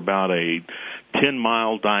Glastonbury for about a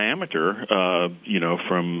 10-mile diameter,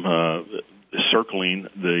 from circling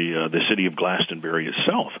the city of Glastonbury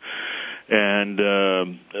itself. And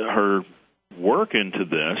her work into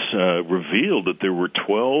this revealed that there were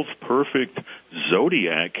 12 perfect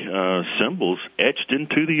zodiac symbols etched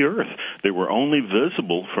into the earth. They were only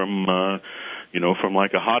visible from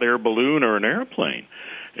like a hot air balloon or an airplane.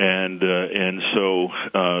 And so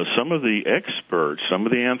some of the experts, some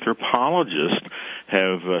of the anthropologists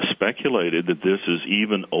have speculated that this is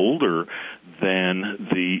even older than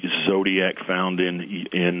the zodiac found in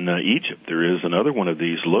Egypt. There is another one of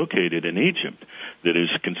these located in Egypt that is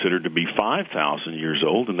considered to be 5,000 years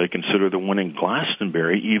old, and they consider the one in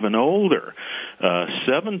Glastonbury even older,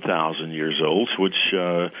 7,000 years old, which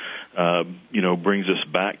brings us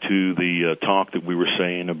back to the talk that we were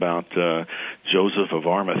saying about Joseph of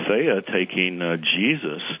Arimathea taking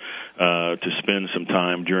Jesus to spend some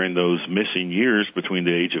time during those missing years between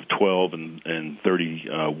the age of 12 and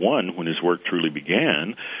 31, when his work truly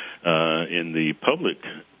began in the public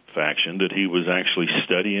faction, that he was actually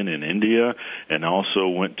studying in India and also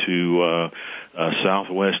went to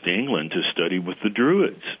southwest England to study with the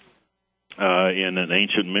Druids in an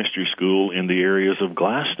ancient mystery school in the areas of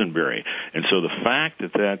Glastonbury. And so the fact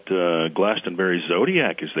that Glastonbury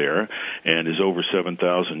zodiac is there and is over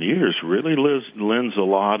 7,000 years really lends a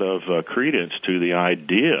lot of credence to the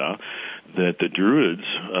idea that the Druids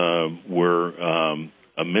were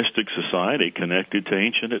a mystic society connected to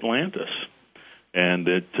ancient Atlantis, and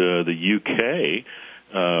that the UK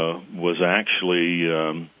was actually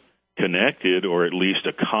connected, or at least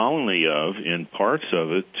a colony of, in parts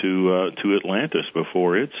of it, to Atlantis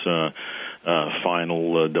before its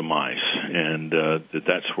final demise, and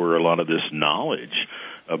that's where a lot of this knowledge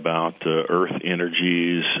about Earth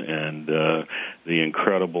energies and the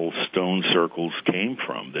incredible stone circles came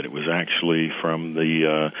from, that it was actually from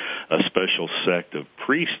a special sect of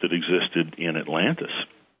priests that existed in Atlantis,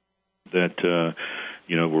 that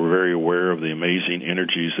we're very aware of the amazing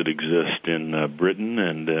energies that exist in Britain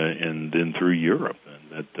and then through Europe,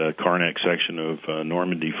 and that Carnac section of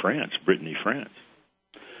Normandy, France, Brittany, France.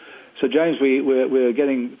 So, James, we're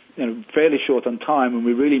getting fairly short on time, and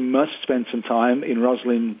we really must spend some time in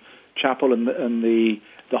Rosslyn Chapel and the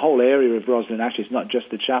whole area of Rosslyn. Actually, it's not just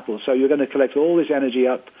the chapel. So you're going to collect all this energy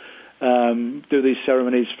up, do these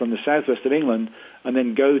ceremonies from the southwest of England, and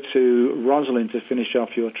then go to Rosslyn to finish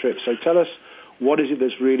off your trip. So tell us, what is it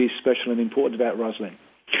that's really special and important about Rosslyn?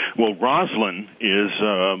 Well, Rosslyn is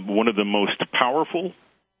one of the most powerful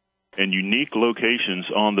and unique locations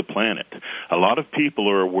on the planet. A lot of people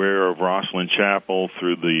are aware of Rosslyn Chapel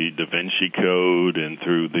through the Da Vinci Code and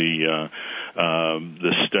through the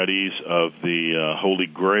studies of the Holy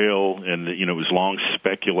Grail, and it was long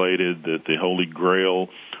speculated that the Holy Grail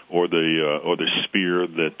or the spear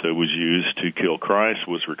that was used to kill Christ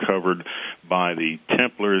was recovered by the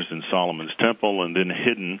Templars in Solomon's Temple and then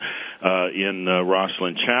hidden in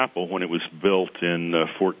Rosslyn Chapel when it was built in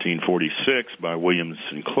 1446 by William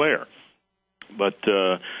Sinclair. But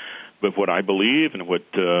what I believe and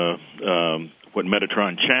what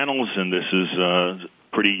Metatron channels, and this is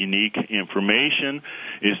pretty unique information,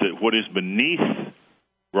 is that what is beneath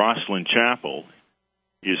Rosslyn Chapel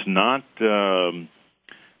is not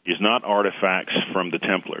artifacts from the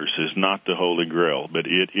Templars, is not the Holy Grail, but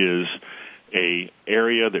it is a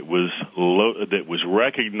area that was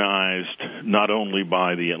recognized not only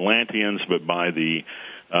by the Atlanteans but by the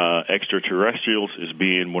extraterrestrials as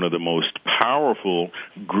being one of the most powerful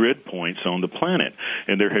grid points on the planet.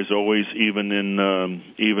 And there has always, even in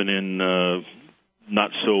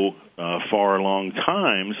not so far along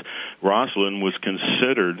times, Rosslyn was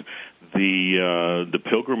considered the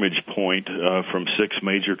pilgrimage point from 6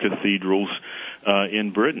 major cathedrals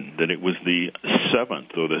in Britain. That it was the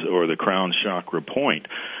 7th or the crown chakra point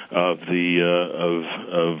of the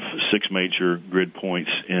of 6 major grid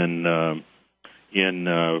points in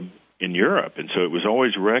Europe, and so it was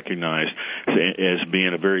always recognized as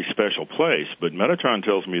being a very special place. But Metatron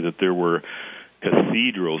tells me that there were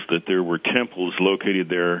cathedrals, that there were temples located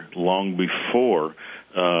there long before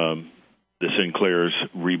the Sinclairs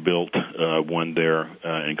rebuilt one there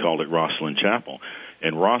and called it Rosslyn Chapel.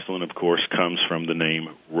 And Rosslyn, of course, comes from the name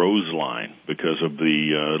Roseline because of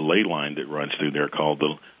the ley line that runs through there called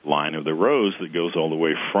the Line of the Rose that goes all the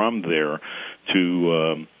way from there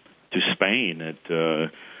to Spain at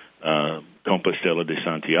Compostela de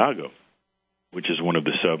Santiago, which is one of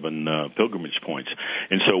the 7 pilgrimage points.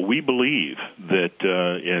 And so we believe that,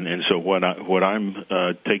 and so what I'm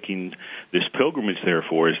taking this pilgrimage there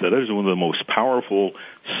for is that it is one of the most powerful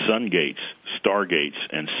sun gates, stargates,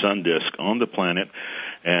 and sun disk on the planet,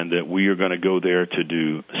 and that we are going to go there to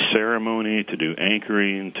do ceremony, to do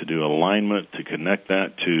anchoring, to do alignment, to connect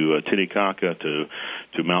that to Titicaca, to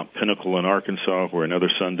Mount Pinnacle in Arkansas, where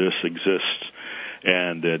another sun disk exists,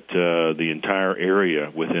 and that the entire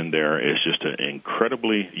area within there is just an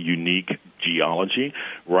incredibly unique geology.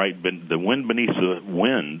 Right, the wind beneath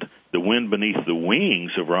the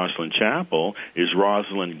wings of Rosslyn Chapel is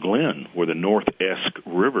Rosslyn Glen, where the North Esk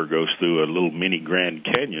River goes through a little mini Grand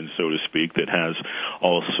Canyon, so to speak, that has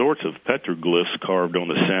all sorts of petroglyphs carved on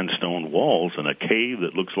the sandstone walls and a cave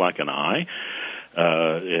that looks like an eye.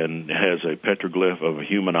 And has a petroglyph of a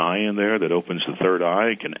human eye in there that opens the third eye.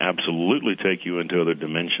 It can absolutely take you into other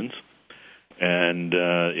dimensions. And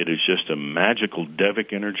it is just a magical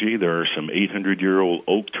Devic energy. There are some 800-year-old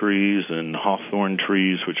oak trees and hawthorn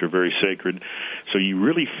trees, which are very sacred. So you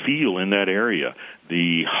really feel in that area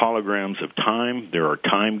the holograms of time. There are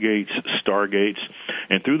time gates, stargates.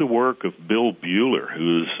 And through the work of Bill Buehler,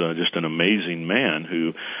 who is just an amazing man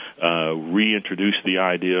who reintroduced the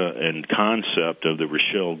idea and concept of the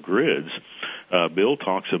Rochelle grids, Bill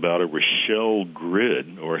talks about a Rochelle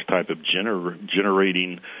grid, or a type of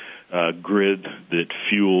generating grid that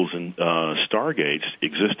fuels stargates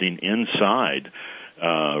existing inside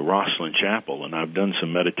Rosslyn Chapel. And I've done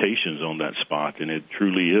some meditations on that spot, and it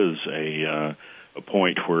truly is a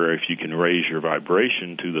point where if you can raise your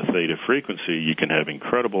vibration to the theta frequency, you can have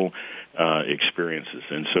incredible experiences.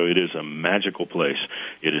 And so it is a magical place.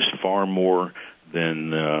 It is far more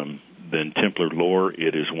than Templar lore.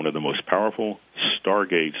 It is one of the most powerful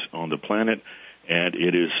stargates on the planet, and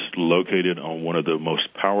it is located on one of the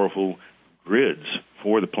most powerful grids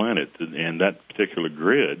for the planet. And that particular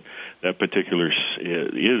grid,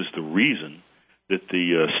 is the reason that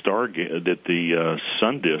the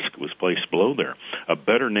sun disk was placed below there. A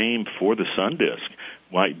better name for the sun disk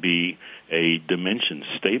might be a dimension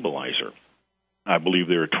stabilizer. I believe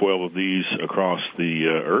there are 12 of these across the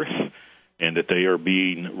Earth, and that they are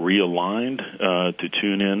being realigned to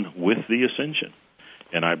tune in with the ascension.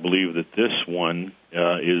 And I believe that this one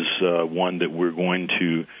is one that we're going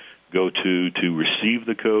to go to receive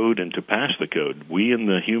the code and to pass the code. We in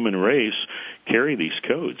the human race carry these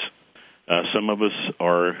codes.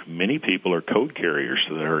 Many people are code carriers.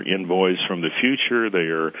 They are envoys from the future. They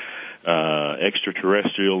are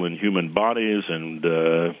extraterrestrial in human bodies, and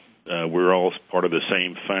we're all part of the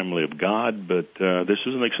same family of God. But this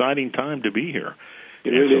is an exciting time to be here. It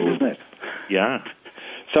really is, isn't it? Yeah.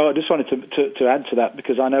 So I just wanted to add to that,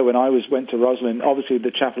 because I know when I went to Rosslyn, obviously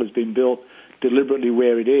the chapel has been built deliberately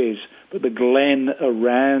where it is, but the glen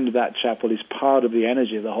around that chapel is part of the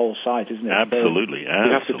energy of the whole site, isn't it? Absolutely. So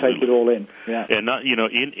you have to take it all in. Yeah. And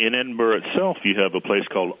in Edinburgh itself, you have a place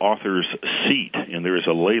called Author's Seat, and there is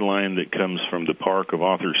a ley line that comes from the park of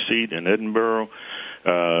Author's Seat in Edinburgh.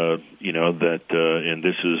 And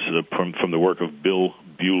this is from the work of Bill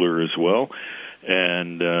Buehler as well.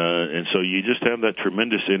 And so you just have that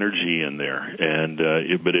tremendous energy in there,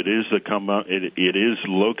 but it is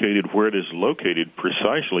located where it is located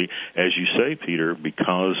precisely, as you say, Peter,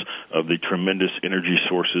 because of the tremendous energy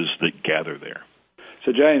sources that gather there.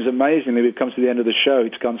 So, James, amazingly, we've come to the end of the show.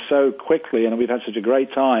 It's gone so quickly, and we've had such a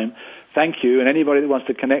great time. Thank you. And anybody that wants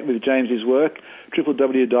to connect with James's work,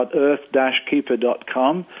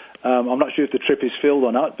 www.earth-keeper.com. I'm not sure if the trip is filled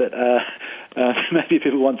or not, but maybe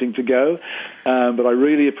people wanting to go. But I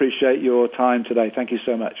really appreciate your time today. Thank you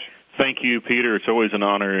so much. Thank you, Peter. It's always an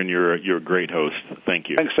honor, and you're a great host. Thank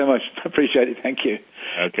you. Thanks so much. I appreciate it. Thank you.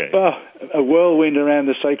 Okay. Well, a whirlwind around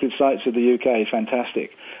the sacred sites of the UK. Fantastic.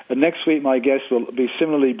 And next week, my guest will be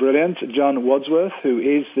similarly brilliant, John Wadsworth, who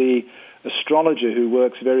is the astrologer who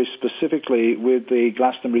works very specifically with the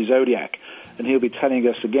Glastonbury Zodiac. And he'll be telling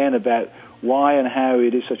us again about why and how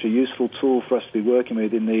it is such a useful tool for us to be working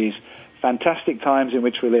with in these fantastic times in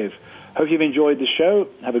which we live. Hope you've enjoyed the show.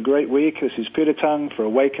 Have a great week. This is Peter Tongue for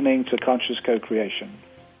Awakening to Conscious Co-Creation.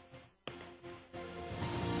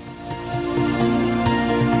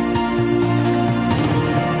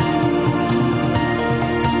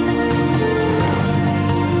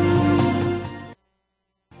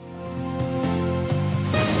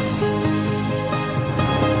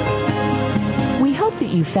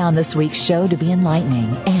 You found this week's show to be enlightening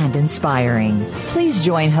and inspiring. Please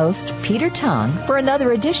join host Peter Tongue for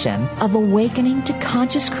another edition of Awakening to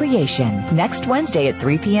Conscious Creation next Wednesday at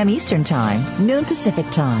 3 p.m. Eastern Time, noon Pacific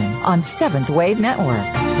Time on Seventh Wave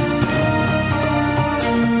Network.